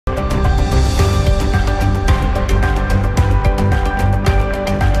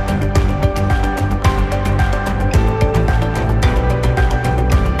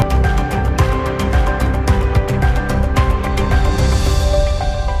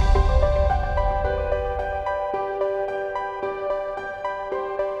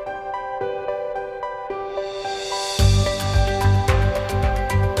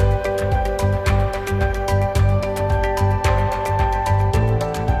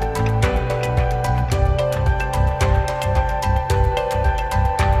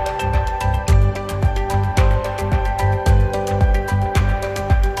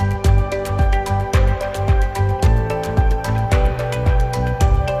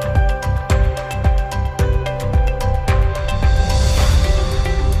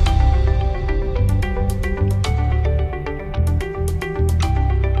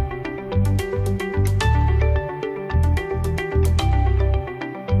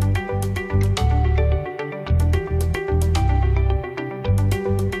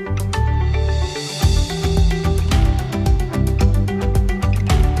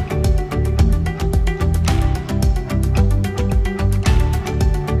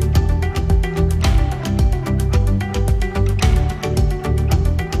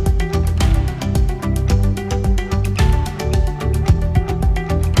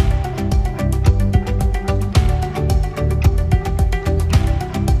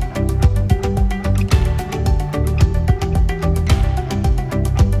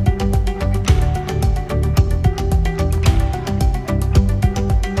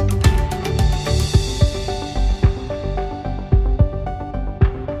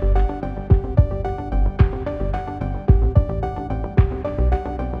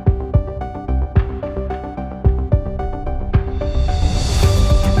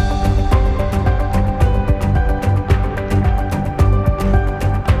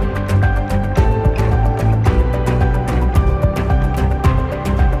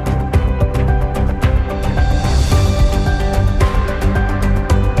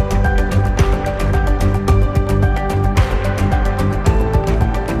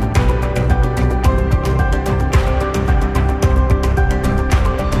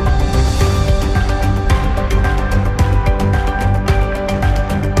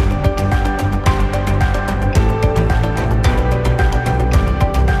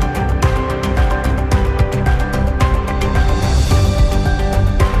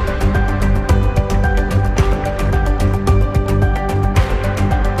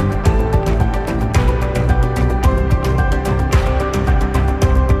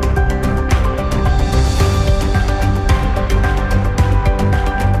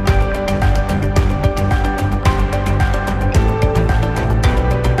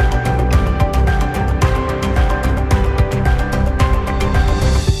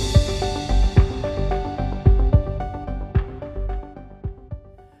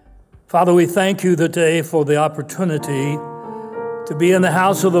Father, we thank you today for the opportunity to be in the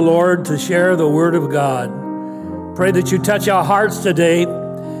house of the Lord to share the word of God. Pray that you touch our hearts today.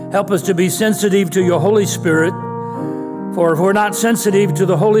 Help us to be sensitive to your Holy Spirit. For if we're not sensitive to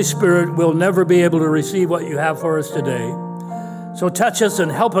the Holy Spirit, we'll never be able to receive what you have for us today. So touch us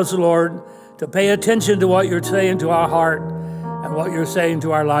and help us, Lord, to pay attention to what you're saying to our heart and what you're saying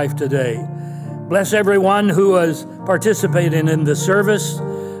to our life today. Bless everyone who is participating in the service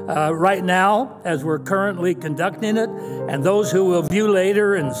right now as we're currently conducting it, and those who will view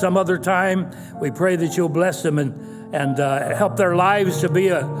later and some other time. We pray that you'll bless them and help their lives to be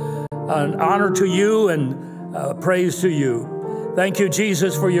an honor to you and praise to you. Thank you,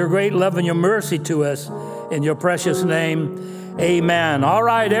 Jesus, for your great love and your mercy to us. In your precious name, amen. All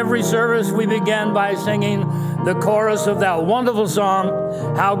right, every service we begin by singing the chorus of that wonderful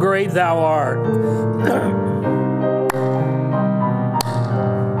song, How Great Thou Art.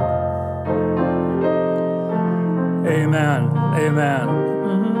 Amen, amen.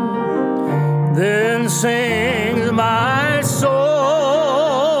 Then sings my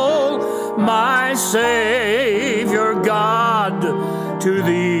soul, my Savior God, to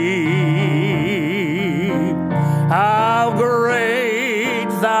thee. How great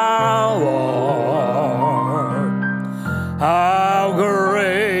thou art, how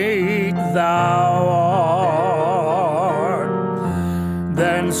great thou art.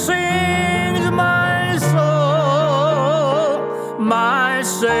 Then sings my soul, my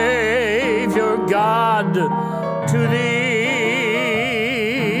Savior God, to thee.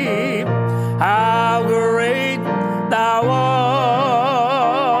 How great thou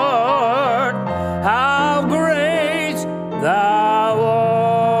art, how great thou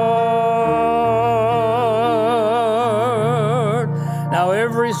art. Now,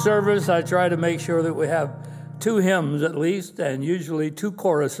 every service I try to make sure that we have 2 hymns at least, and usually 2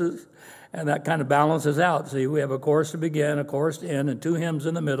 choruses. And that kind of balances out. See, we have a chorus to begin, a chorus to end, and 2 hymns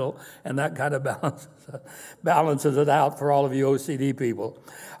in the middle, and that kind of balances it out for all of you OCD people.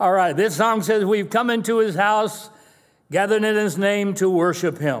 All right, this song says, we've come into his house, gathered in his name to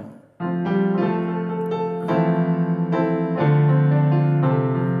worship him.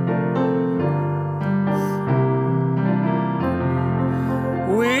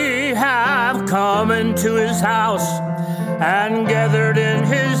 We have come into his house and gathered in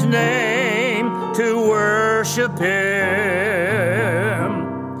his name to worship him.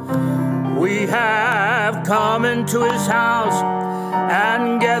 We have come into his house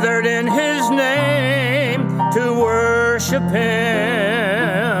and gathered in his name to worship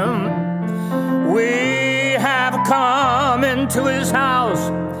him. We have come into his house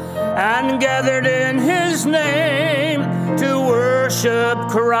and gathered in his name to worship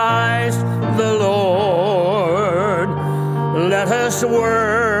Christ the Lord. Let us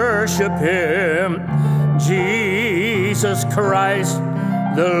worship him, Jesus Christ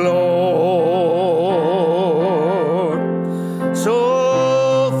the Lord.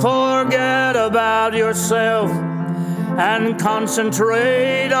 So forget about yourself and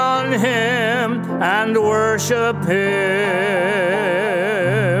concentrate on him and worship him.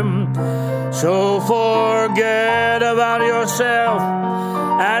 So forget about yourself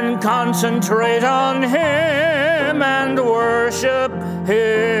and concentrate on him and worship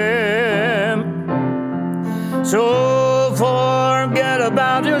him. So forget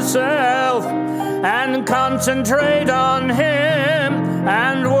about yourself and concentrate on him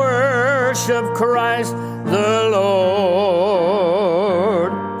and worship Christ the Lord.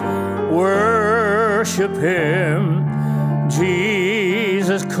 Worship him,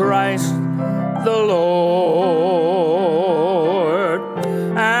 Jesus Christ the Lord.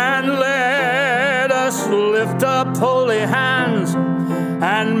 And let us lift up holy hands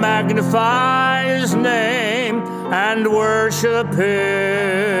and magnify his name and worship him.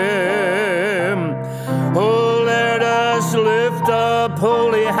 Oh, let us lift up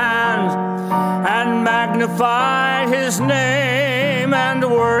holy hands and magnify his name and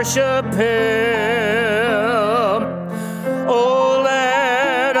worship him. Oh,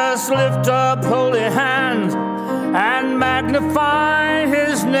 let us lift up holy hands and magnify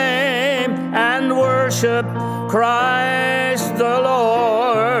his name and worship Christ the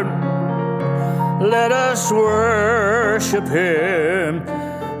Lord. Let us worship him,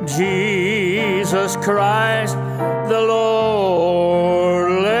 Jesus Christ the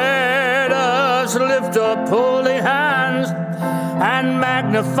Lord. Let us lift up holy hands and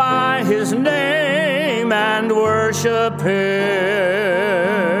magnify his name and worship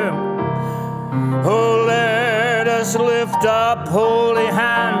him. Oh, let us lift up holy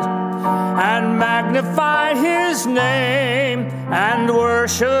hands and magnify his name and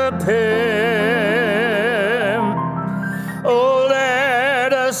worship him. Oh,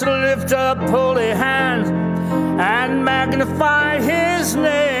 let us lift up holy hands and magnify his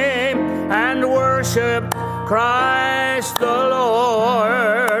name and worship Christ the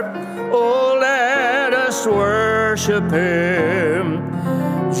Lord. Oh, let us worship him,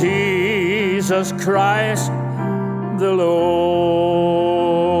 Jesus Christ the Lord.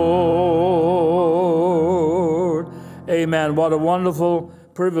 Amen. What a wonderful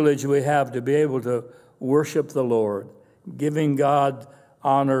privilege we have to be able to worship the Lord, giving God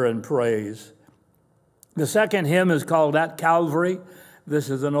honor and praise. The second hymn is called At Calvary. This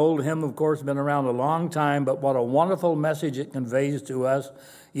is an old hymn, of course, been around a long time, but what a wonderful message it conveys to us.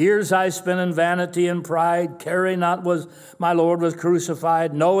 Years I spent in vanity and pride, caring not was my Lord was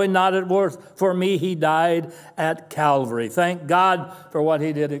crucified, knowing not it was for me he died at Calvary. Thank God for what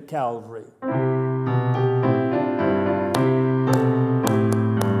he did at Calvary.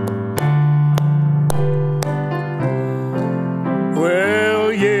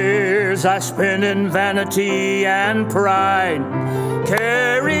 Well, years I spent in vanity and pride,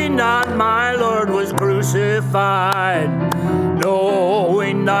 caring not my Lord was crucified,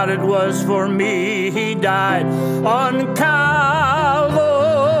 knowing not it was for me he died on Calvary.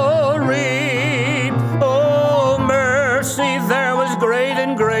 Oh, mercy there was great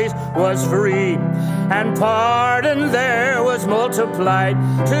and grace was free, and pardon there was multiplied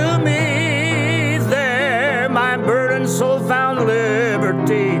to me. There my burdened soul found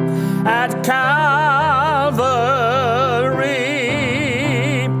liberty at Calvary.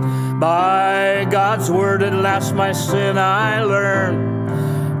 By God's word at last my sin I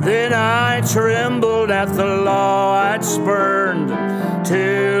learned. Then I trembled at the law I'd spurned,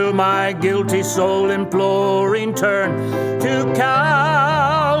 till my guilty soul imploring turned to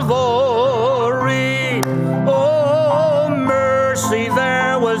Calvary. Oh, mercy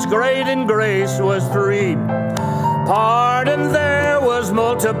there was great and grace was free. Pardon there was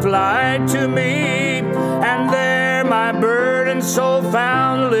multiplied to me, and there my burdened soul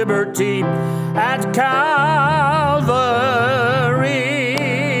found liberty at Calvary.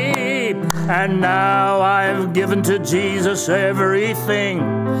 And now I've given to Jesus everything,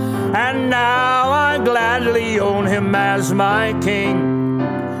 and now I gladly own him as my King.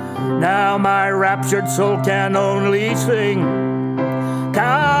 Now my raptured soul can only sing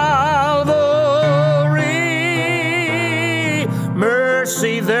Calvary.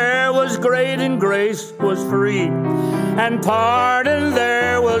 Mercy there was great and grace was free, and pardon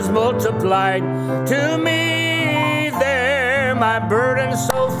there was multiplied to me. There my burdened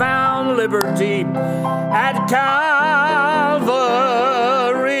soul found liberty at Calvary.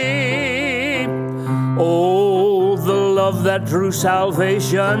 Oh, the love that drew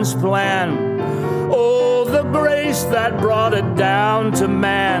salvation's plan. Oh, the grace that brought it down to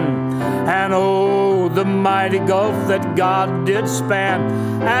man. And oh, the mighty gulf that God did span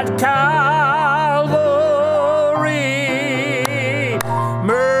at Calvary.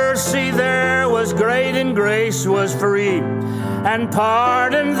 Mercy there was great and grace was free, and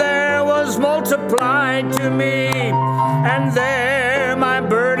pardon there was multiplied to me. And there my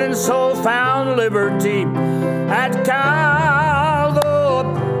burdened soul found liberty at Calvary.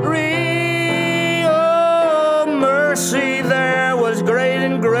 Oh, mercy there was great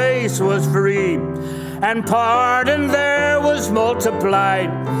and grace was free, and pardon there was multiplied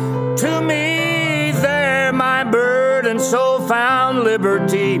to me. There my burdened soul found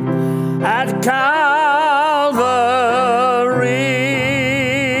liberty at Calvary.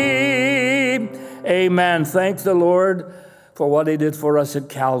 Amen. Thank the Lord for what he did for us at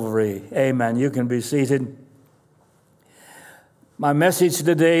Calvary. Amen. You can be seated. My message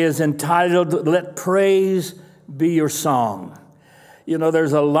today is entitled, Let Praise Be Your Song. You know,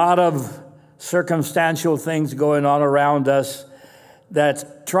 there's a lot of circumstantial things going on around us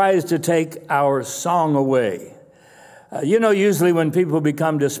that tries to take our song away. Usually when people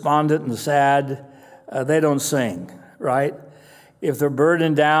become despondent and sad, they don't sing, right? If they're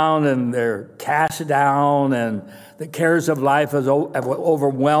burdened down and they're cast down and the cares of life have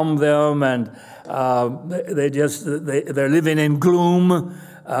overwhelmed them and they're living in gloom,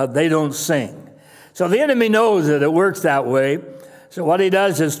 they don't sing. So the enemy knows that it works that way. So what he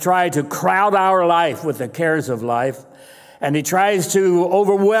does is try to crowd our life with the cares of life, and he tries to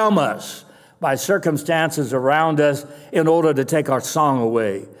overwhelm us by circumstances around us in order to take our song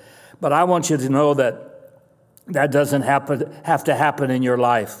away. But I want you to know that doesn't have to happen in your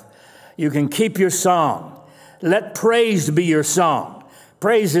life. You can keep your song. Let praise be your song.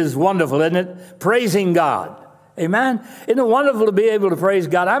 Praise is wonderful, isn't it? Praising God. Amen? Isn't it wonderful to be able to praise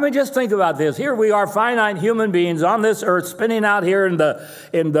God? I mean, just think about this. Here we are, finite human beings on this earth, spinning out here in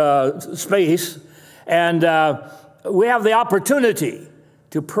the space, and we have the opportunity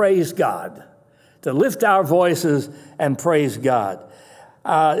to praise God, to lift our voices and praise God.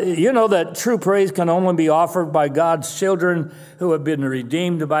 You know that true praise can only be offered by God's children who have been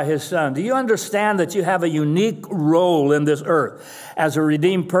redeemed by his Son. Do you understand that you have a unique role in this earth as a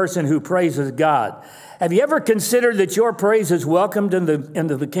redeemed person who praises God? Have you ever considered that your praise is welcomed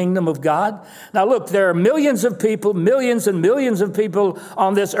into the kingdom of God? Now look, there are millions of people, millions and millions of people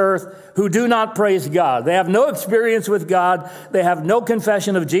on this earth who do not praise God. They have no experience with God. They have no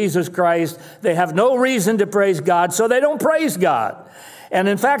confession of Jesus Christ. They have no reason to praise God, so they don't praise God. And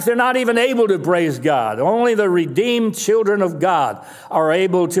in fact, they're not even able to praise God. Only the redeemed children of God are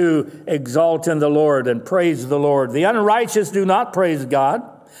able to exalt in the Lord and praise the Lord. The unrighteous do not praise God.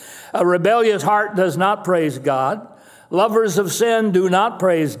 A rebellious heart does not praise God. Lovers of sin do not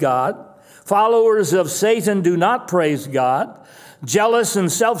praise God. Followers of Satan do not praise God. Jealous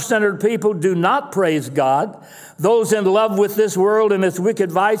and self-centered people do not praise God. Those in love with this world and its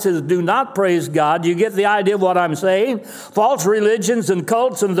wicked vices do not praise God. You get the idea of what I'm saying? False religions and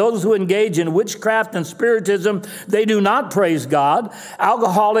cults and those who engage in witchcraft and spiritism, they do not praise God.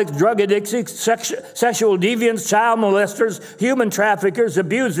 Alcoholics, drug addicts, sexual deviants, child molesters, human traffickers,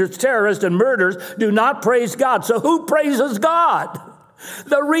 abusers, terrorists, and murderers do not praise God. So who praises God?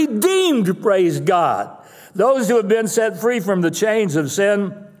 The redeemed praise God. Those who have been set free from the chains of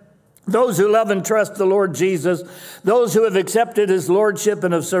sin, those who love and trust the Lord Jesus, those who have accepted his lordship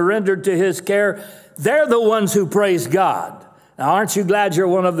and have surrendered to his care, they're the ones who praise God. Now, aren't you glad you're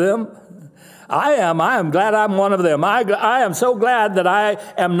one of them? I am. I am glad I'm one of them. I am so glad that I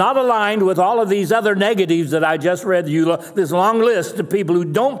am not aligned with all of these other negatives that I just read you, this long list of people who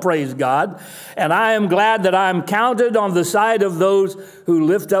don't praise God. And I am glad that I'm counted on the side of those who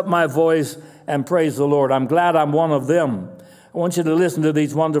lift up my voice and praise the Lord. I'm glad I'm one of them. I want you to listen to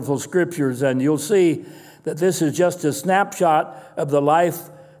these wonderful scriptures, and you'll see that this is just a snapshot of the life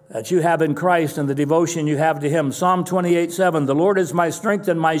that you have in Christ and the devotion you have to him. Psalm 28:7, the Lord is my strength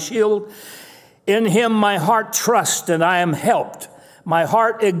and my shield. In him my heart trusts, and I am helped. My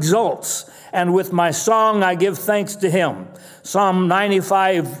heart exults, and with my song I give thanks to him. Psalm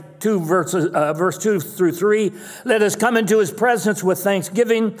 95, verse 2 through 3, let us come into his presence with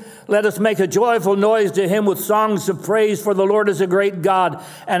thanksgiving. Let us make a joyful noise to him with songs of praise, for the Lord is a great God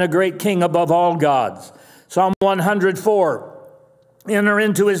and a great King above all gods. Psalm 104, enter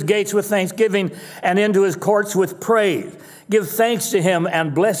into his gates with thanksgiving and into his courts with praise. Give thanks to him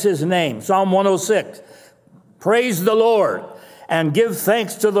and bless his name. Psalm 106, praise the Lord and give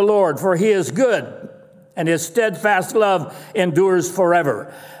thanks to the Lord, for he is good and his steadfast love endures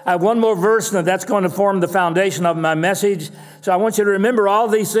forever. I have one more verse, and that's going to form the foundation of my message. So I want you to remember all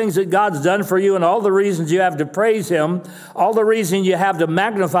these things that God's done for you and all the reasons you have to praise him, all the reasons you have to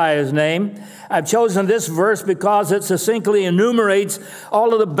magnify his name. I've chosen this verse because it succinctly enumerates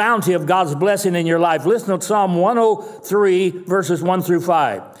all of the bounty of God's blessing in your life. Listen to Psalm 103, verses 1 through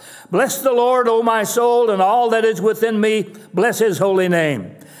 5. Bless the Lord, O my soul, and all that is within me. Bless his holy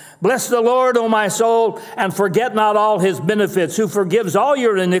name. Bless the Lord, O my soul, and forget not all his benefits, who forgives all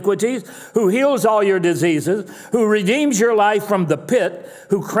your iniquities, who heals all your diseases, who redeems your life from the pit,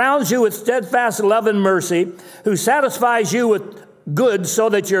 who crowns you with steadfast love and mercy, who satisfies you with good so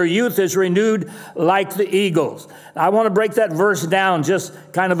that your youth is renewed like the eagles. I want to break that verse down just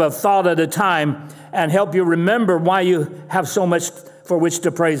kind of a thought at a time and help you remember why you have so much for which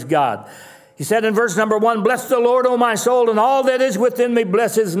to praise God. He said in verse number 1, bless the Lord, O my soul, and all that is within me,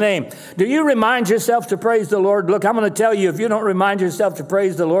 bless his name. Do you remind yourself to praise the Lord? Look, I'm going to tell you, if you don't remind yourself to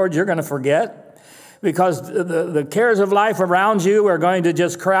praise the Lord, you're going to forget. Because the cares of life around you are going to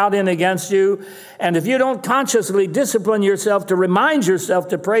just crowd in against you. And if you don't consciously discipline yourself to remind yourself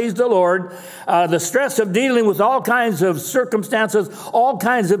to praise the Lord, the stress of dealing with all kinds of circumstances, all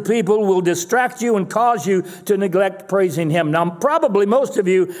kinds of people will distract you and cause you to neglect praising him. Now, probably most of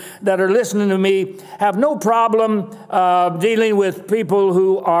you that are listening to me have no problem dealing with people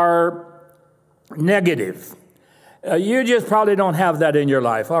who are negative. You just probably don't have that in your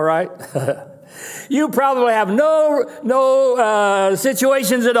life, all right? You probably have no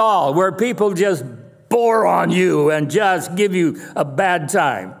situations at all where people just bore on you and just give you a bad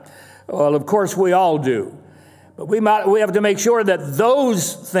time. Well, of course, we all do. But we have to make sure that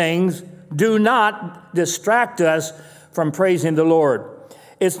those things do not distract us from praising the Lord.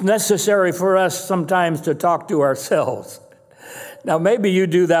 It's necessary for us sometimes to talk to ourselves. Now, maybe you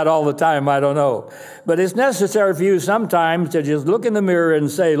do that all the time, I don't know. But it's necessary for you sometimes to just look in the mirror and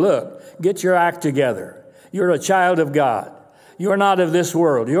say, look, get your act together. You're a child of God. You're not of this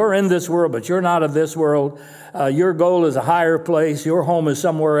world. You're in this world, but you're not of this world. Your goal is a higher place. Your home is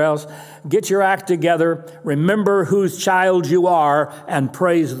somewhere else. Get your act together. Remember whose child you are and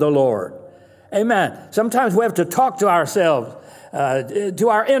praise the Lord. Amen. Sometimes we have to talk to ourselves, to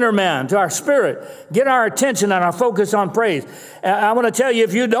our inner man, to our spirit. Get our attention and our focus on praise. I want to tell you,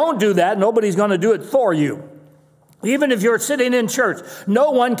 if you don't do that, nobody's going to do it for you. Even if you're sitting in church,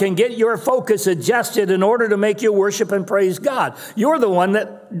 no one can get your focus adjusted in order to make you worship and praise God. You're the one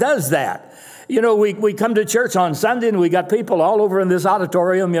that does that. You know, we come to church on Sunday and we got people all over in this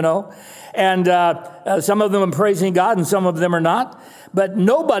auditorium, you know, and some of them are praising God and some of them are not. But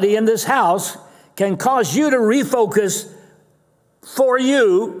nobody in this house can cause you to refocus for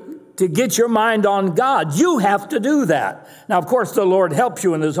you to get your mind on God. You have to do that. Now, of course, the Lord helps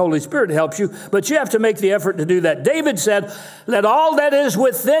you and His Holy Spirit helps you, but you have to make the effort to do that. David said, let all that is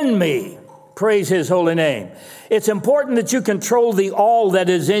within me praise His holy name. It's important that you control the all that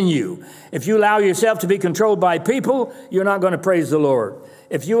is in you. If you allow yourself to be controlled by people, you're not going to praise the Lord.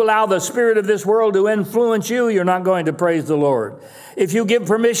 If you allow the spirit of this world to influence you, you're not going to praise the Lord. If you give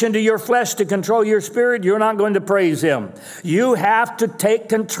permission to your flesh to control your spirit, you're not going to praise Him. You have to take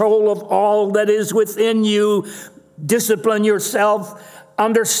control of all that is within you. Discipline yourself.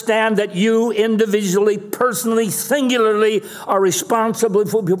 Understand that you individually, personally, singularly are responsible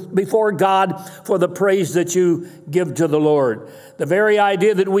before God for the praise that you give to the Lord. The very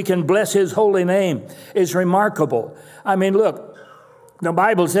idea that we can bless His holy name is remarkable. I mean, look, the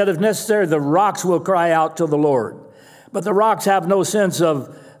Bible said, if necessary, the rocks will cry out to the Lord. But the rocks have no sense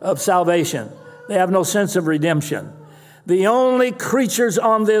of salvation. They have no sense of redemption. The only creatures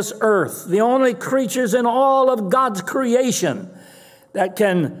on this earth, the only creatures in all of God's creation that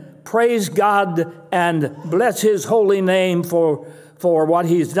can praise God and bless His holy name for what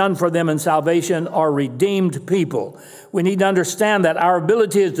He's done for them in salvation are redeemed people. We need to understand that our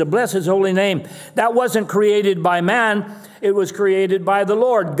ability is to bless His holy name. That wasn't created by man. It was created by the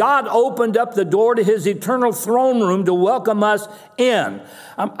Lord. God opened up the door to His eternal throne room to welcome us in.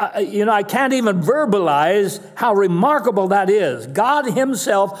 I can't even verbalize how remarkable that is. God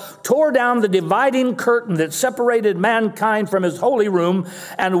Himself tore down the dividing curtain that separated mankind from His holy room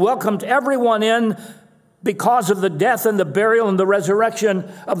and welcomed everyone in because of the death and the burial and the resurrection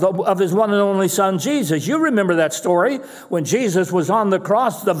of His one and only Son, Jesus. You remember that story when Jesus was on the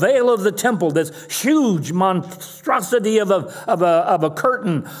cross, the veil of the temple, this huge monstrosity of a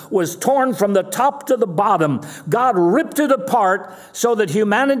curtain was torn from the top to the bottom. God ripped it apart so that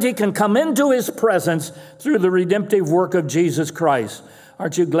humanity can come into His presence through the redemptive work of Jesus Christ.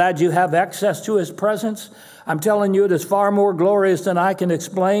 Aren't you glad you have access to His presence? I'm telling you, it is far more glorious than I can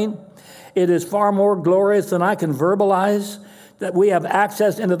explain. It is far more glorious than I can verbalize that we have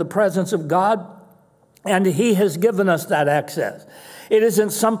access into the presence of God, and He has given us that access. It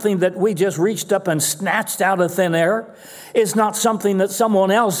isn't something that we just reached up and snatched out of thin air. It's not something that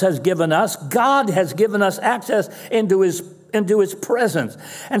someone else has given us. God has given us access into His presence.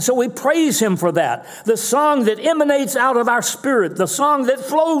 And so we praise Him for that. The song that emanates out of our spirit, the song that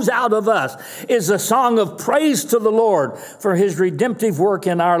flows out of us, is a song of praise to the Lord for His redemptive work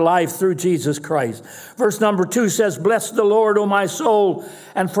in our life through Jesus Christ. Verse number 2 says, bless the Lord, O my soul,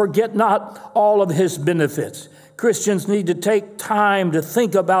 and forget not all of His benefits. Christians need to take time to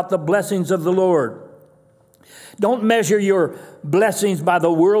think about the blessings of the Lord. Don't measure your blessings by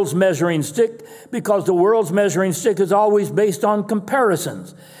the world's measuring stick, because the world's measuring stick is always based on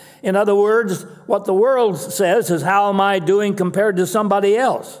comparisons. In other words, what the world says is, how am I doing compared to somebody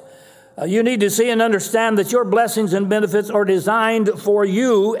else? You need to see and understand that your blessings and benefits are designed for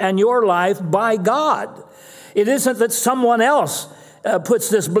you and your life by God. It isn't that someone else puts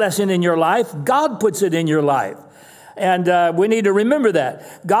this blessing in your life. God puts it in your life. And we need to remember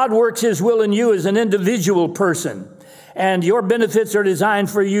that. God works His will in you as an individual person. And your benefits are designed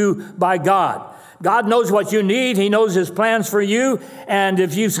for you by God. God knows what you need. He knows His plans for you. And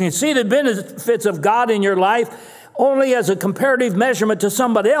if you can see the benefits of God in your life only as a comparative measurement to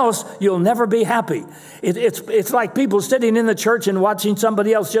somebody else, you'll never be happy. It's like people sitting in the church and watching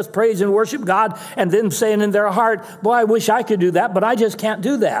somebody else just praise and worship God and then saying in their heart, boy, I wish I could do that, but I just can't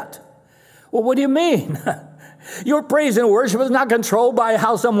do that. Well, what do you mean? Your praise and worship is not controlled by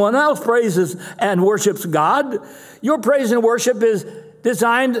how someone else praises and worships God. Your praise and worship is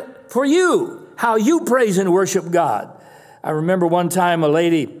designed for you, how you praise and worship God. I remember one time a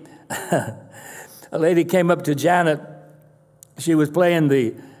lady came up to Janet. She was playing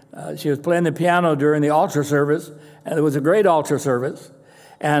the piano during the altar service, and it was a great altar service.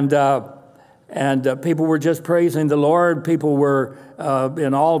 And And people were just praising the Lord. People were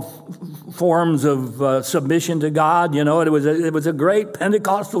in all forms of submission to God. You know, it was a great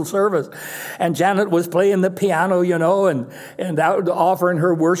Pentecostal service. And Janet was playing the piano, you know, and out offering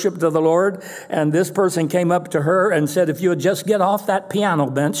her worship to the Lord. And this person came up to her and said, if you would just get off that piano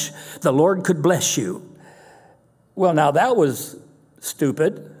bench, the Lord could bless you. Well, now that was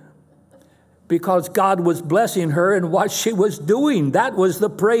stupid, because God was blessing her in what she was doing. That was the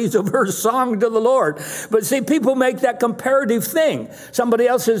praise of her song to the Lord. But see, people make that comparative thing. Somebody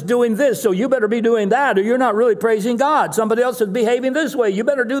else is doing this, so you better be doing that, or you're not really praising God. Somebody else is behaving this way. You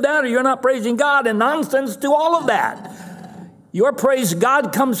better do that, or you're not praising God, and nonsense to all of that. Your praise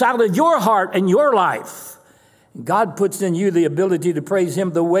God comes out of your heart and your life. God puts in you the ability to praise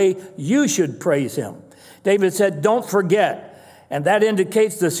him the way you should praise him. David said, don't forget. And that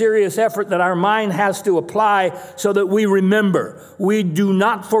indicates the serious effort that our mind has to apply so that we remember. We do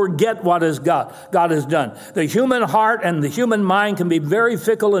not forget what God has done. The human heart and the human mind can be very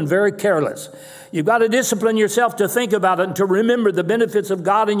fickle and very careless. You've got to discipline yourself to think about it and to remember the benefits of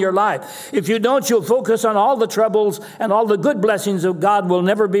God in your life. If you don't, you'll focus on all the troubles, and all the good blessings of God will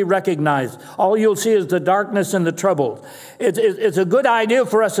never be recognized. All you'll see is the darkness and the trouble. It's a good idea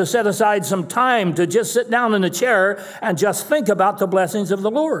for us to set aside some time to just sit down in a chair and just think about the blessings of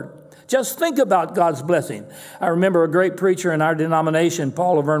the Lord. Just think about God's blessing. I remember a great preacher in our denomination,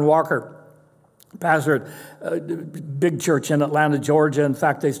 Paul Laverne Walker, pastored a big church in Atlanta, Georgia. In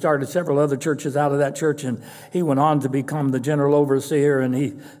fact, they started several other churches out of that church, and he went on to become the general overseer, and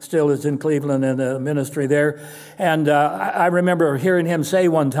he still is in Cleveland in the ministry there. And I remember hearing him say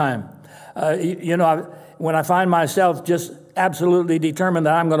one time, when I find myself just absolutely determined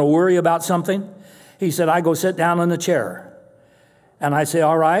that I'm going to worry about something, he said, I go sit down in the chair. And I say,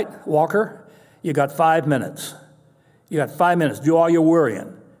 all right, Walker, you got 5 minutes. You got 5 minutes. Do all your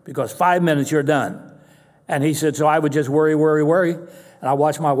worrying, because 5 minutes you're done. And he said, so I would just worry. And I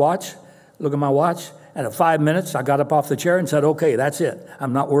watch my watch, look at my watch, and at 5 minutes, I got up off the chair and said, okay, that's it.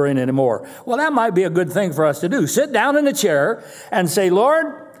 I'm not worrying anymore. Well, that might be a good thing for us to do. Sit down in the chair and say,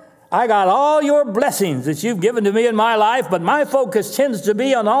 Lord, I got all your blessings that you've given to me in my life, but my focus tends to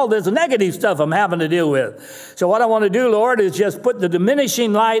be on all this negative stuff I'm having to deal with. So what I want to do, Lord, is just put the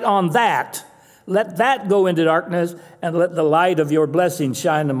diminishing light on that. Let that go into darkness, and let the light of your blessings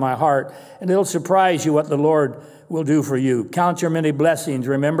shine in my heart. And it'll surprise you what the Lord will do for you. Count your many blessings,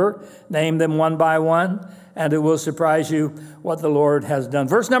 remember? Name them one by one, and it will surprise you what the Lord has done.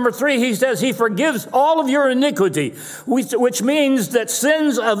 Verse number 3, he says, he forgives all of your iniquity, which means that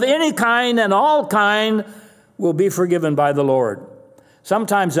sins of any kind and all kind will be forgiven by the Lord.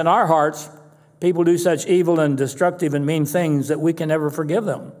 Sometimes in our hearts, people do such evil and destructive and mean things that we can never forgive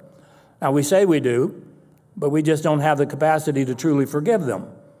them. Now, we say we do, but we just don't have the capacity to truly forgive them.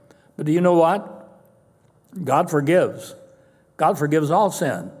 But do you know what? God forgives. God forgives all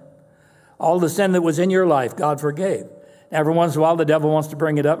sin. All the sin that was in your life, God forgave. Every once in a while, the devil wants to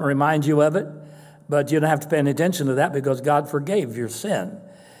bring it up and remind you of it, but you don't have to pay any attention to that, because God forgave your sin.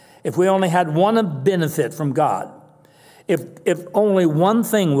 If we only had one benefit from God, if only one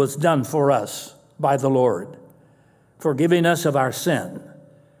thing was done for us by the Lord, forgiving us of our sin,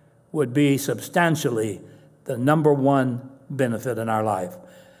 would be substantially the number one benefit in our life.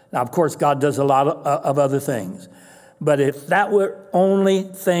 Now, of course, God does a lot of other things. But if that were only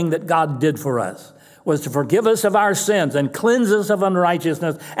thing that God did for us, was to forgive us of our sins and cleanse us of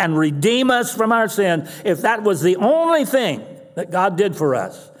unrighteousness and redeem us from our sin, if that was the only thing that God did for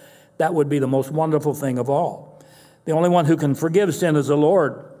us, that would be the most wonderful thing of all. The only one who can forgive sin is the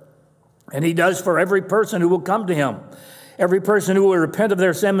Lord. And he does for every person who will come to him. Every person who will repent of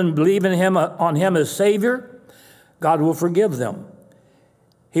their sin and believe in him, on him as Savior, God will forgive them.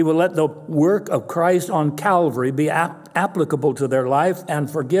 He will let the work of Christ on Calvary be applicable to their life and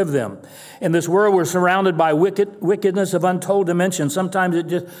forgive them. In this world, we're surrounded by wickedness of untold dimensions. Sometimes it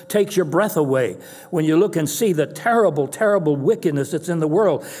just takes your breath away when you look and see the terrible, terrible wickedness that's in the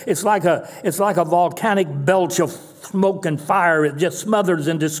world. It's like a volcanic belch of smoke and fire. It just smothers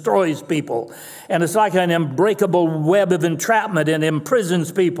and destroys people. And it's like an unbreakable web of entrapment and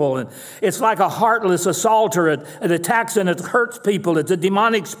imprisons people. And it's like a heartless assaulter. It attacks and it hurts people. It's a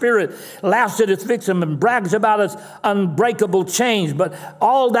demonic spirit, laughs at its victim and brags about its unbreakable chains. But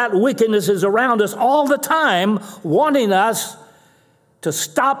all that wickedness is around us all the time, wanting us to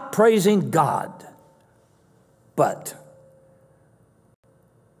stop praising God. But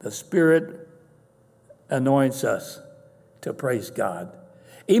the Spirit anoints us to praise God.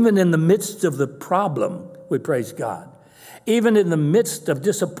 Even in the midst of the problem, we praise God. Even in the midst of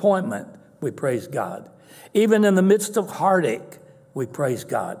disappointment, we praise God. Even in the midst of heartache, we praise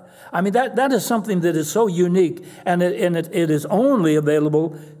God. I mean, that is something that is so unique, and it is only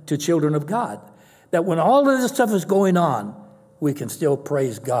available to children of God. That when all of this stuff is going on, we can still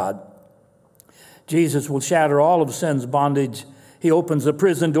praise God. Jesus will shatter all of sin's bondage. He opens the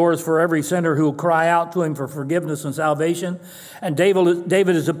prison doors for every sinner who will cry out to him for forgiveness and salvation. And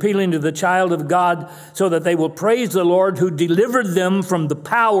David is appealing to the child of God so that they will praise the Lord who delivered them from the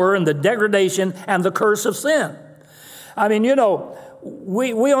power and the degradation and the curse of sin. I mean, you know,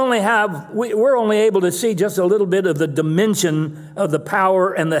 we're only able to see just a little bit of the dimension of the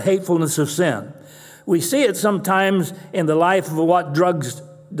power and the hatefulness of sin. We see it sometimes in the life of what drugs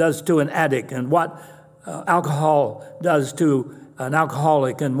does to an addict, and what alcohol does to an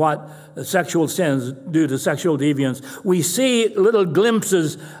alcoholic, and what sexual sins do to sexual deviants. We see little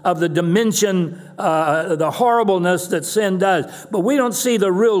glimpses of the dimension, the horribleness that sin does, but we don't see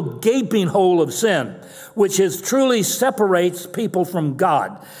the real gaping hole of sin, which truly separates people from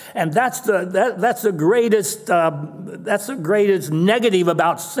God. And that's the greatest negative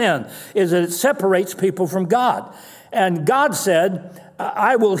about sin, is that it separates people from God. And God said,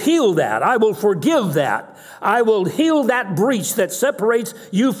 I will heal that. I will forgive that. I will heal that breach that separates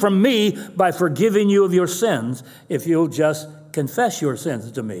you from me by forgiving you of your sins if you'll just confess your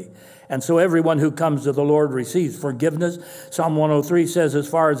sins to me. And so everyone who comes to the Lord receives forgiveness. Psalm 103 says, as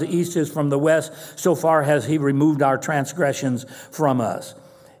far as the east is from the west, so far has he removed our transgressions from us.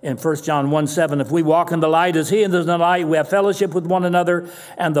 In 1 John 1:7, if we walk in the light as he is in the light, we have fellowship with one another,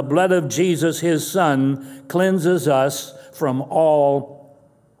 and the blood of Jesus, his son, cleanses us from all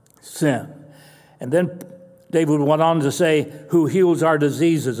sin. And then David went on to say, who heals our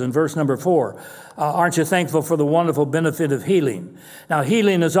diseases, in verse number 4. Aren't you thankful for the wonderful benefit of healing? Now,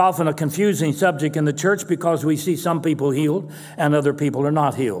 healing is often a confusing subject in the church because we see some people healed and other people are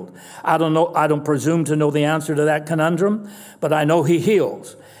not healed. I don't presume to know the answer to that conundrum, but I know he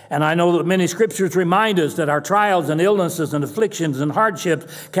heals. And I know that many scriptures remind us that our trials and illnesses and afflictions and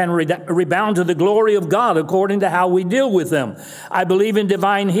hardships can rebound to the glory of God according to how we deal with them. I believe in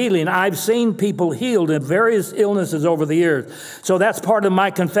divine healing. I've seen people healed of various illnesses over the years. So that's part of my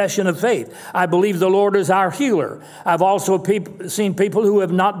confession of faith. I believe the Lord is our healer. I've also seen people who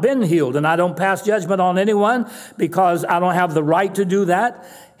have not been healed, and I don't pass judgment on anyone because I don't have the right to do that.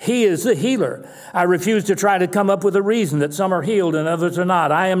 He is the healer. I refuse to try to come up with a reason that some are healed and others are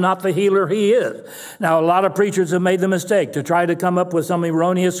not. I am not the healer, he is. Now, a lot of preachers have made the mistake to try to come up with some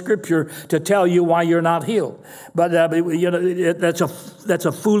erroneous scripture to tell you why you're not healed. But that's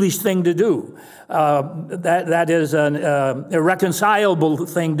a foolish thing to do. That is an irreconcilable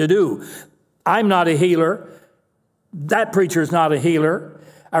thing to do. I'm not a healer. That preacher is not a healer.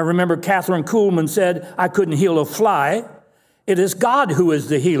 I remember Catherine Kuhlman said, I couldn't heal a fly. It is God who is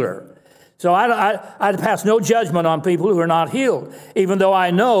the healer. So I'd pass no judgment on people who are not healed, even though I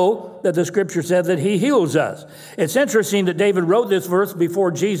know that the scripture said that he heals us. It's interesting that David wrote this verse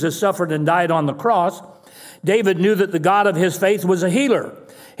before Jesus suffered and died on the cross. David knew that the God of his faith was a healer.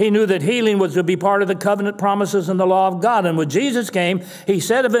 He knew that healing was to be part of the covenant promises and the law of God. And when Jesus came, he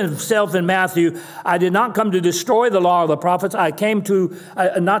said of himself in Matthew, I did not come to destroy the law of the prophets. I came to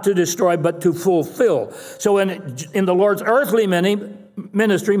not to destroy, but to fulfill. So in the Lord's earthly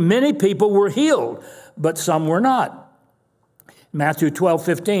ministry, many people were healed, but some were not. Matthew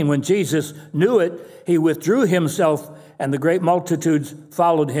 12:15, when Jesus knew it, he withdrew himself, and the great multitudes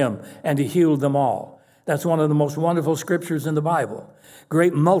followed him, and he healed them all. That's one of the most wonderful scriptures in the Bible.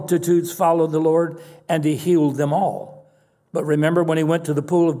 Great multitudes followed the Lord, and he healed them all. But remember when he went to the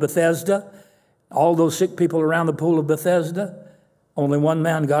pool of Bethesda, all those sick people around the pool of Bethesda, only one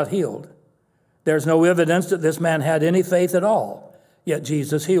man got healed. There's no evidence that this man had any faith at all, yet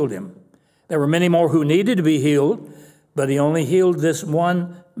Jesus healed him. There were many more who needed to be healed, but he only healed this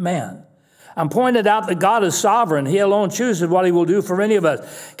one man. I'm pointed out that God is sovereign. He alone chooses what he will do for any of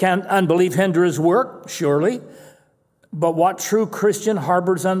us. Can unbelief hinder his work? Surely. But what true Christian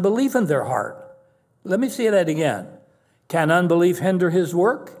harbors unbelief in their heart? Let me say that again. Can unbelief hinder his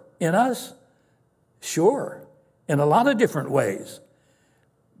work in us? Sure, in a lot of different ways.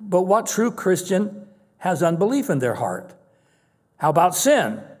 But what true Christian has unbelief in their heart? How about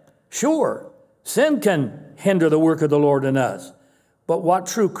sin? Sure, sin can hinder the work of the Lord in us. But what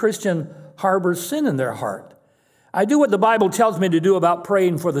true Christian harbors sin in their heart? I do what the Bible tells me to do about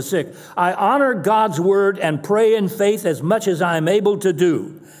praying for the sick. I honor God's word and pray in faith as much as I am able to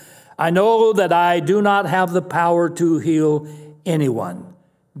do. I know that I do not have the power to heal anyone.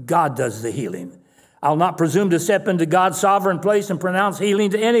 God does the healing. I'll not presume to step into God's sovereign place and pronounce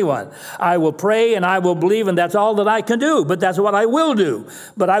healing to anyone. I will pray and I will believe, and that's all that I can do, but that's what I will do.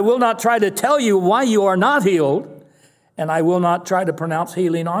 But I will not try to tell you why you are not healed And I will not try to pronounce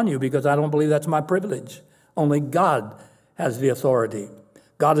healing on you because I don't believe that's my privilege. Only God has the authority.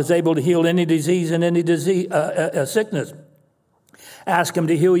 God is able to heal any disease and any sickness. Ask him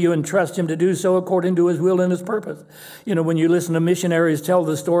to heal you and trust him to do so according to his will and his purpose. You know, when you listen to missionaries tell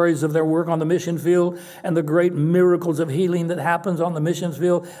the stories of their work on the mission field and the great miracles of healing that happens on the mission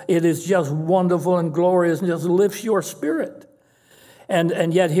field, it is just wonderful and glorious and just lifts your spirit.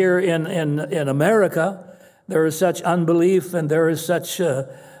 And yet here in America, there is such unbelief and there is such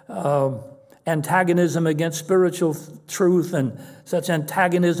antagonism against spiritual truth and such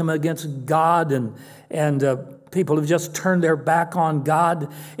antagonism against God, and people have just turned their back on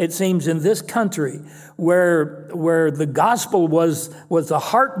God. It seems in this country where the gospel was the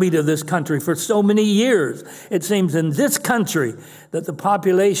heartbeat of this country for so many years, it seems in this country that the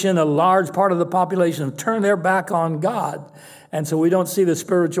population, a large part of the population, have turned their back on God. And so we don't see the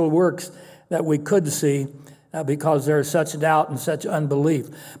spiritual works that we could see because there's such doubt and such unbelief.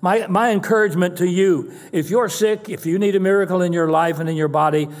 My encouragement to you, if you're sick, if you need a miracle in your life and in your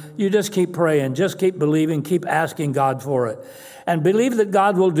body, you just keep praying, just keep believing, keep asking God for it. And believe that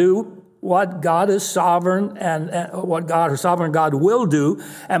God will do what God is sovereign and what God, sovereign God will do,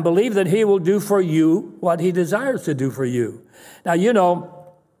 and believe that he will do for you what he desires to do for you. Now, you know,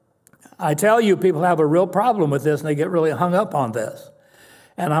 I tell you, people have a real problem with this and they get really hung up on this.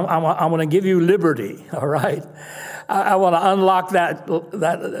 And I want to give you liberty, all right? I want to unlock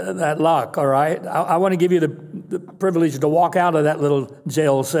that lock, all right? I want to give you the privilege to walk out of that little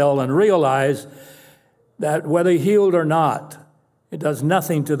jail cell and realize that whether healed or not, it does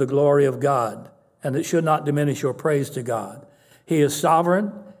nothing to the glory of God, and it should not diminish your praise to God. He is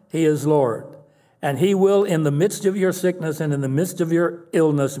sovereign, he is Lord, and he will, in the midst of your sickness and in the midst of your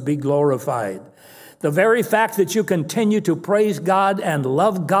illness, be glorified. The very fact that you continue to praise God and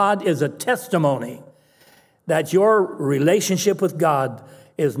love God is a testimony that your relationship with God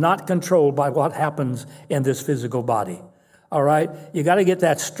is not controlled by what happens in this physical body. All right? You got to get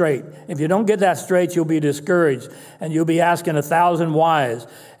that straight. If you don't get that straight, you'll be discouraged and you'll be asking 1,000 whys.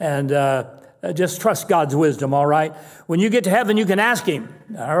 And just trust God's wisdom, all right? When you get to heaven, you can ask him,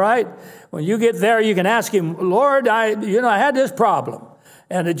 all right? When you get there, you can ask him, Lord, I had this problem.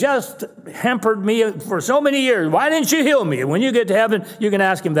 And it just hampered me for so many years. Why didn't you heal me? When you get to heaven, you can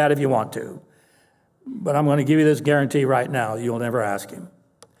ask him that if you want to. But I'm going to give you this guarantee right now. You'll never ask him.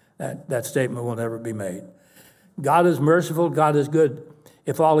 That statement will never be made. God is merciful. God is good.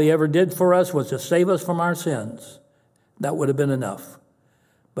 If all he ever did for us was to save us from our sins, that would have been enough.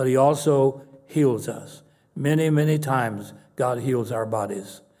 But he also heals us. Many, many times God heals our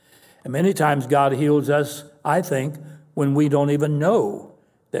bodies. And many times God heals us, I think, when we don't even know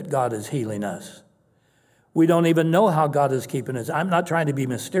that God is healing us. We don't even know how God is keeping us. I'm not trying to be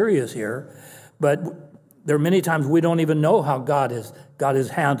mysterious here, but there are many times we don't even know how God has got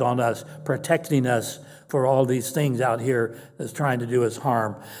his hand on us, protecting us for all these things out here that's trying to do us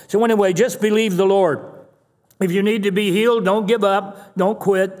harm. So anyway, just believe the Lord. If you need to be healed, don't give up, don't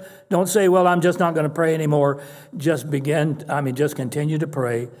quit. Don't say, well, I'm just not going to pray anymore. Just continue to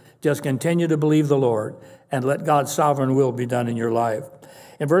pray. Just continue to believe the Lord and let God's sovereign will be done in your life.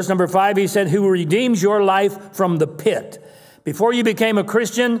 In verse number 5, he said, who redeems your life from the pit. Before you became a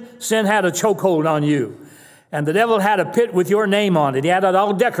Christian, sin had a chokehold on you. And the devil had a pit with your name on it. He had it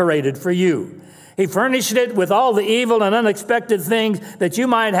all decorated for you. He furnished it with all the evil and unexpected things that you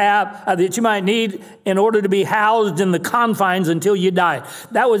might have, that you might need in order to be housed in the confines until you die.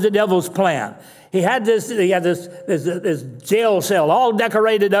 That was the devil's plan. He had this jail cell all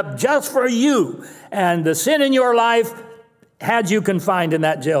decorated up just for you. And the sin in your life had you confined in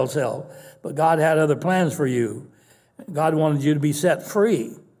that jail cell. But God had other plans for you. God wanted you to be set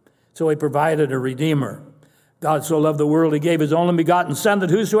free. So he provided a redeemer. God so loved the world, he gave his only begotten Son,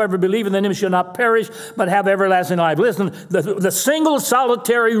 that whosoever believeth in him shall not perish, but have everlasting life. Listen, the single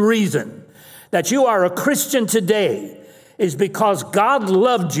solitary reason that you are a Christian today is because God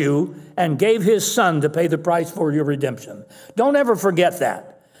loved you and gave his Son to pay the price for your redemption. Don't ever forget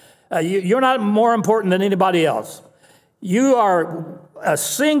that. You're not more important than anybody else. You are a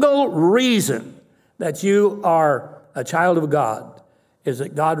single reason that you are a child of God is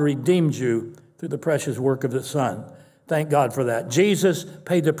that God redeemed you through the precious work of the Son. Thank God for that. Jesus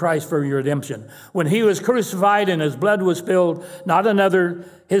paid the price for your redemption. When he was crucified and his blood was spilled,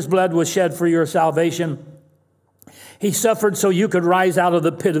 his blood was shed for your salvation. He suffered so you could rise out of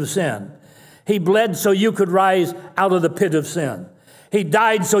the pit of sin. He bled so you could rise out of the pit of sin. He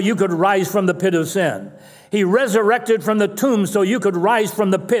died so you could rise from the pit of sin. He resurrected from the tomb so you could rise from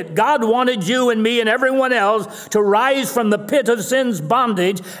the pit. God wanted you and me and everyone else to rise from the pit of sin's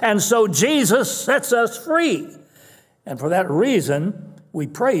bondage, and so Jesus sets us free. And for that reason, we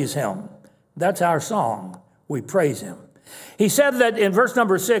praise him. That's our song. We praise him. He said that in verse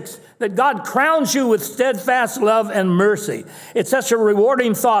number 6, that God crowns you with steadfast love and mercy. It's such a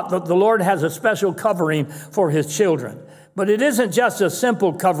rewarding thought that the Lord has a special covering for his children. But it isn't just a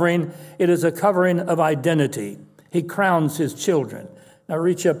simple covering. It is a covering of identity. He crowns his children. Now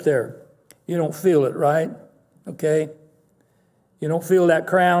reach up there. You don't feel it, right? Okay? You don't feel that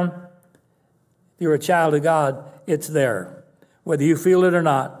crown? If you're a child of God, it's there. Whether you feel it or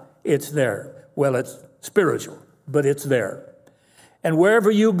not, it's there. Well, it's spiritual, but it's there. And wherever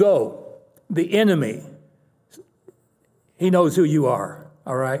you go, the enemy, he knows who you are,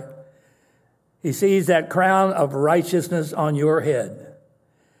 all right? He sees that crown of righteousness on your head.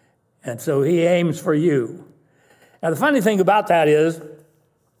 And so he aims for you. Now, the funny thing about that is,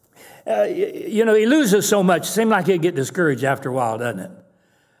 he loses so much, it seems like he'd get discouraged after a while, doesn't it?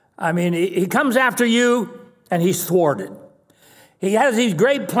 I mean, he comes after you, and he's thwarted. He has these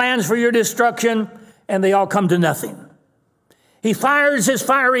great plans for your destruction, and they all come to nothing. He fires his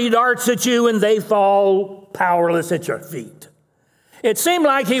fiery darts at you, and they fall powerless at your feet. It seemed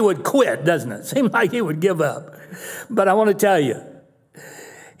like he would quit, doesn't it? It seemed like he would give up. But I want to tell you,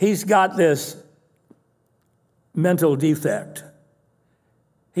 he's got this mental defect.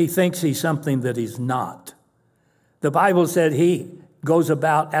 He thinks he's something that he's not. The Bible said he goes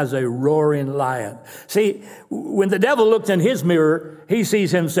about as a roaring lion. See, when the devil looks in his mirror, he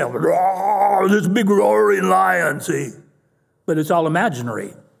sees himself, this big roaring lion, see? But it's all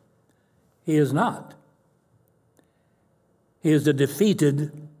imaginary. He is not. He is a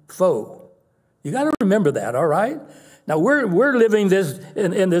defeated foe. You got to remember that, all right? Now, we're living this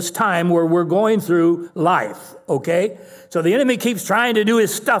in this time where we're going through life, okay? So the enemy keeps trying to do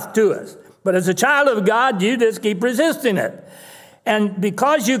his stuff to us. But as a child of God, you just keep resisting it. And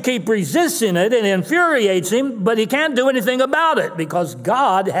because you keep resisting it, it infuriates him, but he can't do anything about it because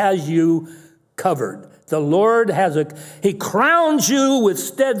God has you covered. The Lord he crowns you with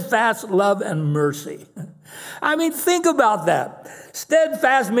steadfast love and mercy. I mean, think about that.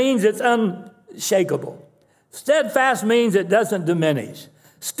 Steadfast means it's unshakable. Steadfast means it doesn't diminish.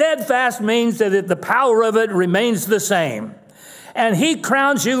 Steadfast means that the power of it remains the same. And he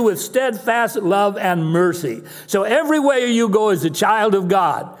crowns you with steadfast love and mercy. So everywhere you go as a child of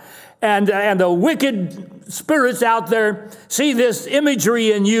God, and the wicked spirits out there see this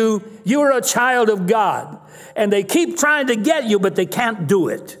imagery in you, you're a child of God. And they keep trying to get you, but they can't do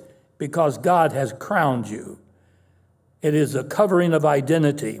it because God has crowned you. It is a covering of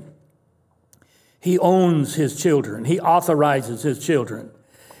identity. He owns his children. He authorizes his children.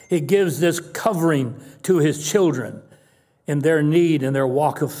 He gives this covering to his children in their need and their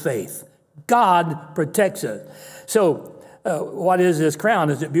walk of faith. God protects us. So what is this crown?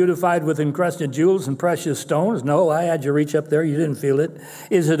 Is it beautified with encrusted jewels and precious stones? No, I had you reach up there. You didn't feel it.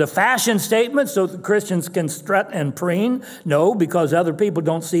 Is it a fashion statement so that Christians can strut and preen? No, because other people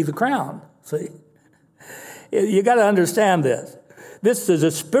don't see the crown. See? You got to understand this. This is a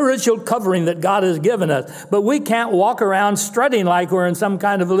spiritual covering that God has given us. But we can't walk around strutting like we're in some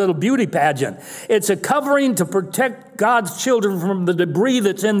kind of a little beauty pageant. It's a covering to protect God's children from the debris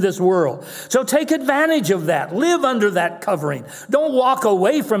that's in this world. So take advantage of that. Live under that covering. Don't walk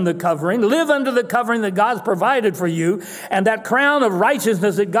away from the covering. Live under the covering that God's provided for you. And that crown of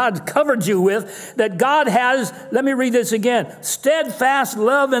righteousness that God's covered you with, that God has, let me read this again, steadfast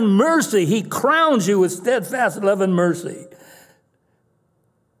love and mercy. He crowns you with steadfast love and mercy.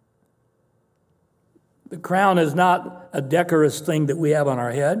 The crown is not a decorous thing that we have on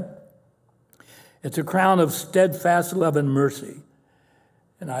our head. It's a crown of steadfast love and mercy.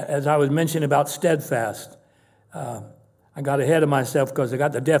 And as I was mentioning about steadfast, I got ahead of myself because I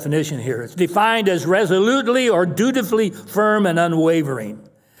got the definition here. It's defined as resolutely or dutifully firm and unwavering.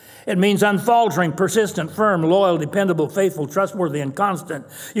 It means unfaltering, persistent, firm, loyal, dependable, faithful, trustworthy, and constant.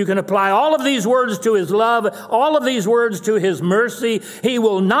 You can apply all of these words to his love, all of these words to his mercy. He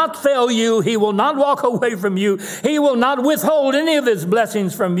will not fail you. He will not walk away from you. He will not withhold any of his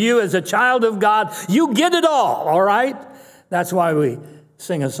blessings from you as a child of God. You get it all right? That's why we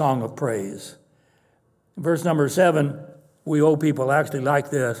sing a song of praise. Verse number 7, we old people actually like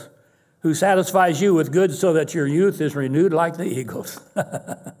this. Who satisfies you with good so that your youth is renewed like the eagles.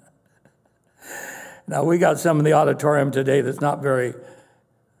 Now, we got some in the auditorium today that's not very,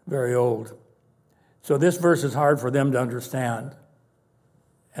 very old. So this verse is hard for them to understand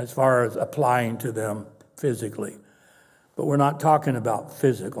as far as applying to them physically. But we're not talking about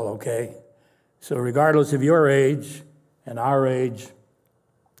physical, okay? So regardless of your age and our age,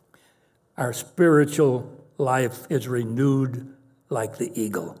 our spiritual life is renewed like the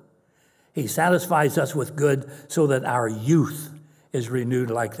eagle. He satisfies us with good so that our youth is renewed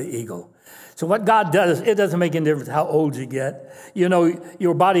like the eagle. So what God does, it doesn't make any difference how old you get. You know,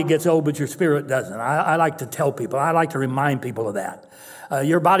 your body gets old, but your spirit doesn't. I like to tell people, I like to remind people of that.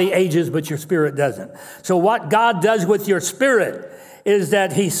 Your body ages, but your spirit doesn't. So what God does with your spirit is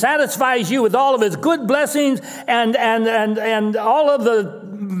that he satisfies you with all of his good blessings and all of the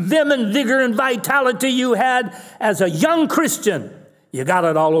vim and vigor and vitality you had as a young Christian. You got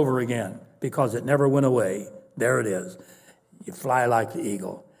it all over again because it never went away. There it is. You fly like the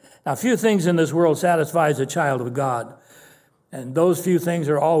eagle. Now, few things in this world satisfies a child of God, and those few things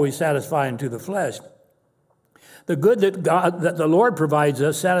are always satisfying to the flesh. The good that the Lord provides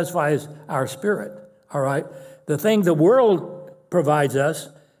us satisfies our spirit, all right? The thing the world provides us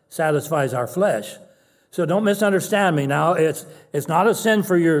satisfies our flesh. So don't misunderstand me now. It's not a sin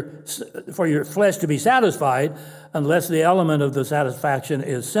for your flesh to be satisfied unless the element of the satisfaction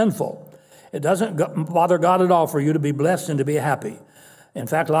is sinful. It doesn't bother God at all for you to be blessed and to be happy. In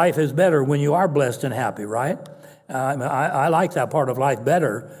fact, life is better when you are blessed and happy, right? I like that part of life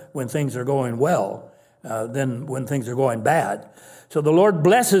better when things are going well than when things are going bad. So the Lord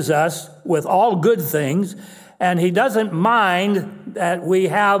blesses us with all good things, and he doesn't mind that we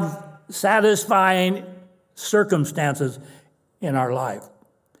have satisfying circumstances in our life.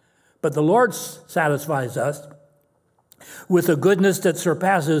 But the Lord satisfies us with a goodness that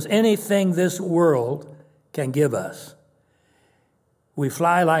surpasses anything this world can give us. We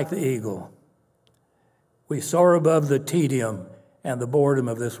fly like the eagle. We soar above the tedium and the boredom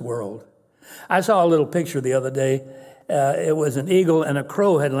of this world. I saw a little picture the other day. It was an eagle, and a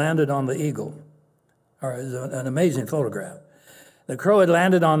crow had landed on the eagle. Or it was an amazing photograph. The crow had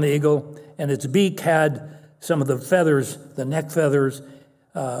landed on the eagle, and its beak had some of the feathers, the neck feathers.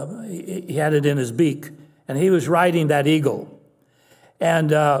 He had it in his beak, and he was riding that eagle.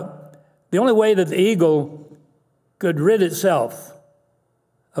 And the only way that the eagle could rid itself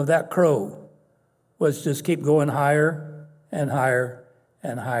of that crow was just keep going higher and higher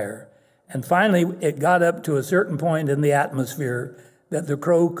and higher. And finally, it got up to a certain point in the atmosphere that the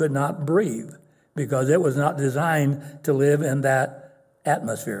crow could not breathe because it was not designed to live in that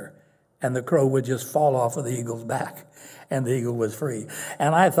atmosphere. And the crow would just fall off of the eagle's back, and the eagle was free.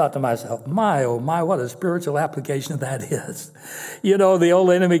 And I thought to myself, my, oh my, what a spiritual application that is. You know, the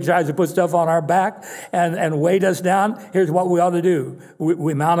old enemy tries to put stuff on our back and weight us down. Here's what we ought to do.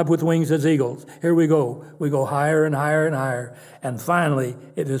 We mount up with wings as eagles. Here we go. We go higher and higher and higher. And finally,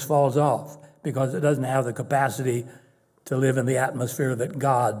 it just falls off because it doesn't have the capacity to live in the atmosphere that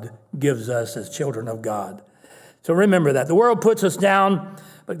God gives us as children of God. So remember that. The world puts us down,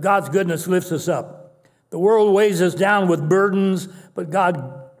 but God's goodness lifts us up. The world weighs us down with burdens, but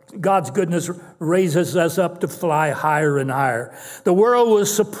God's goodness raises us up to fly higher and higher. The world will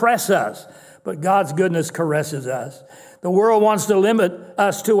suppress us, but God's goodness caresses us. The world wants to limit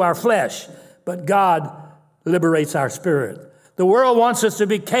us to our flesh, but God liberates our spirit. The world wants us to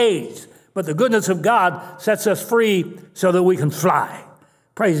be caged, but the goodness of God sets us free so that we can fly.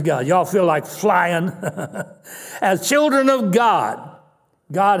 Praise God. Y'all feel like flying? As children of God,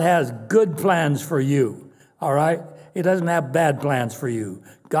 God has good plans for you, all right? He doesn't have bad plans for you.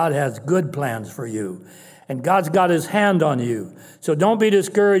 God has good plans for you. And God's got his hand on you. So don't be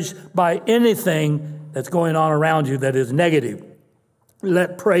discouraged by anything that's going on around you that is negative.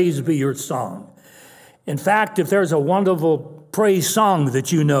 Let praise be your song. In fact, if there's a wonderful praise song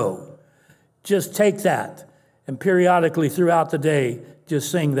that you know, just take that and periodically throughout the day, just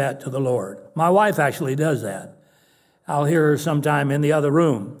sing that to the Lord. My wife actually does that. I'll hear her sometime in the other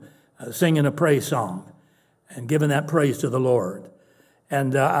room singing a praise song and giving that praise to the Lord.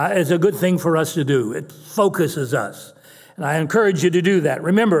 And it's a good thing for us to do. It focuses us. And I encourage you to do that.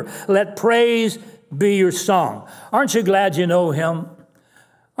 Remember, let praise be your song. Aren't you glad you know him?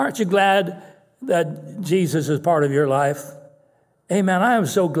 Aren't you glad that Jesus is part of your life? Amen. I am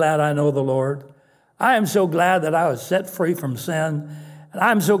so glad I know the Lord. I am so glad that I was set free from sin. And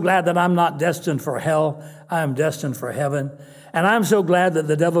I'm so glad that I'm not destined for hell. I am destined for heaven. And I'm so glad that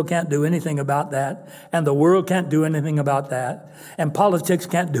the devil can't do anything about that. And the world can't do anything about that. And politics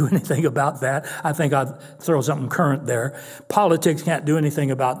can't do anything about that. I think I'd throw something current there. Politics can't do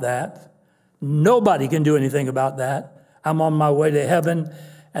anything about that. Nobody can do anything about that. I'm on my way to heaven.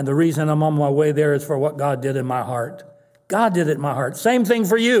 And the reason I'm on my way there is for what God did in my heart. God did it in my heart. Same thing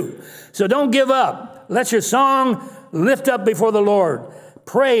for you. So don't give up. Let your song lift up before the Lord.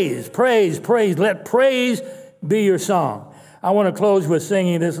 Praise, praise, praise. Let praise be your song. I want to close with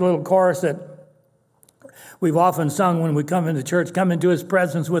singing this little chorus that we've often sung when we come into church. Come into his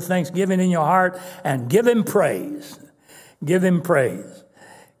presence with thanksgiving in your heart and give him praise. Give him praise.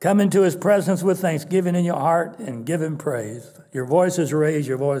 Come into his presence with thanksgiving in your heart and give him praise. Your voice is raised,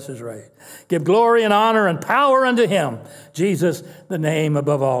 your voice is raised. Give glory and honor and power unto him. Jesus, the name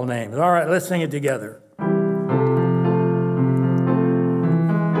above all names. All right, let's sing it together.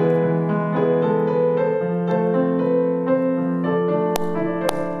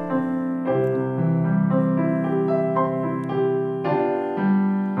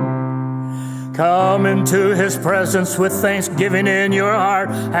 Come into his presence with thanksgiving in your heart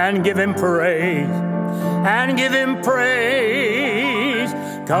and give him praise. And give him praise.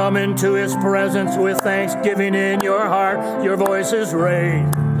 Come into his presence with thanksgiving in your heart. Your voice is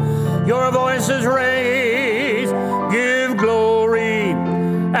raised. Your voice is raised. Give glory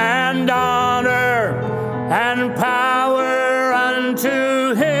and honor and power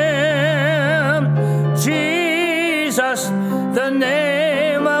unto him. Jesus, the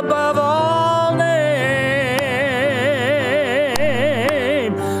name above all names.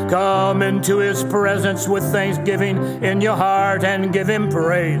 Come into his presence with thanksgiving in your heart and give him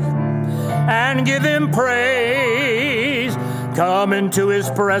praise. And give him praise. Come into his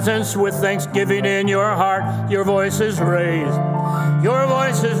presence with thanksgiving in your heart. Your voice is raised. Your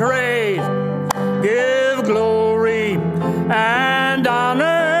voice is raised. Give glory and honor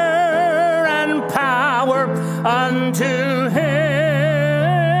and power unto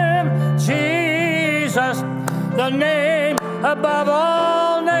him. Jesus, the name above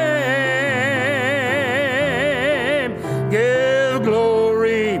all names. Give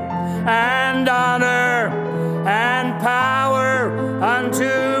glory and honor and power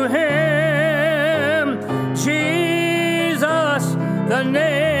unto him. Jesus, the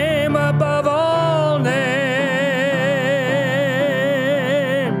name above all names.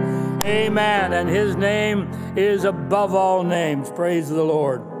 Amen. And his name is above all names. Praise the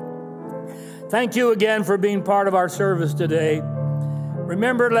Lord. Thank you again for being part of our service today.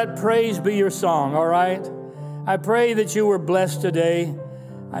 Remember, let praise be your song, all right? I pray that you were blessed today.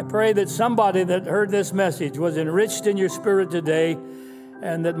 I pray that somebody that heard this message was enriched in your spirit today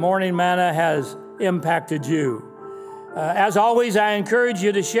and that Morning Manna has impacted you. As always, I encourage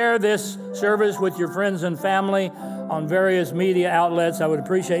you to share this service with your friends and family on various media outlets. I would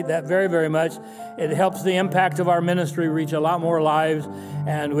appreciate that very, very much. It helps the impact of our ministry reach a lot more lives,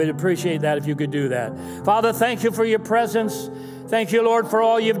 and we'd appreciate that if you could do that. Father, thank you for your presence. Thank you, Lord, for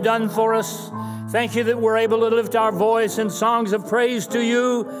all you've done for us. Thank you that we're able to lift our voice in songs of praise to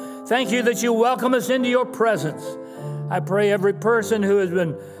you. Thank you that you welcome us into your presence. I pray every person who has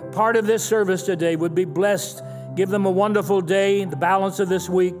been part of this service today would be blessed. Give them a wonderful day, the balance of this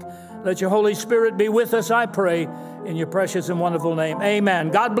week. Let your Holy Spirit be with us, I pray, in your precious and wonderful name. Amen.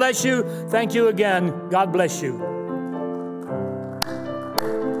 God bless you. Thank you again. God bless you.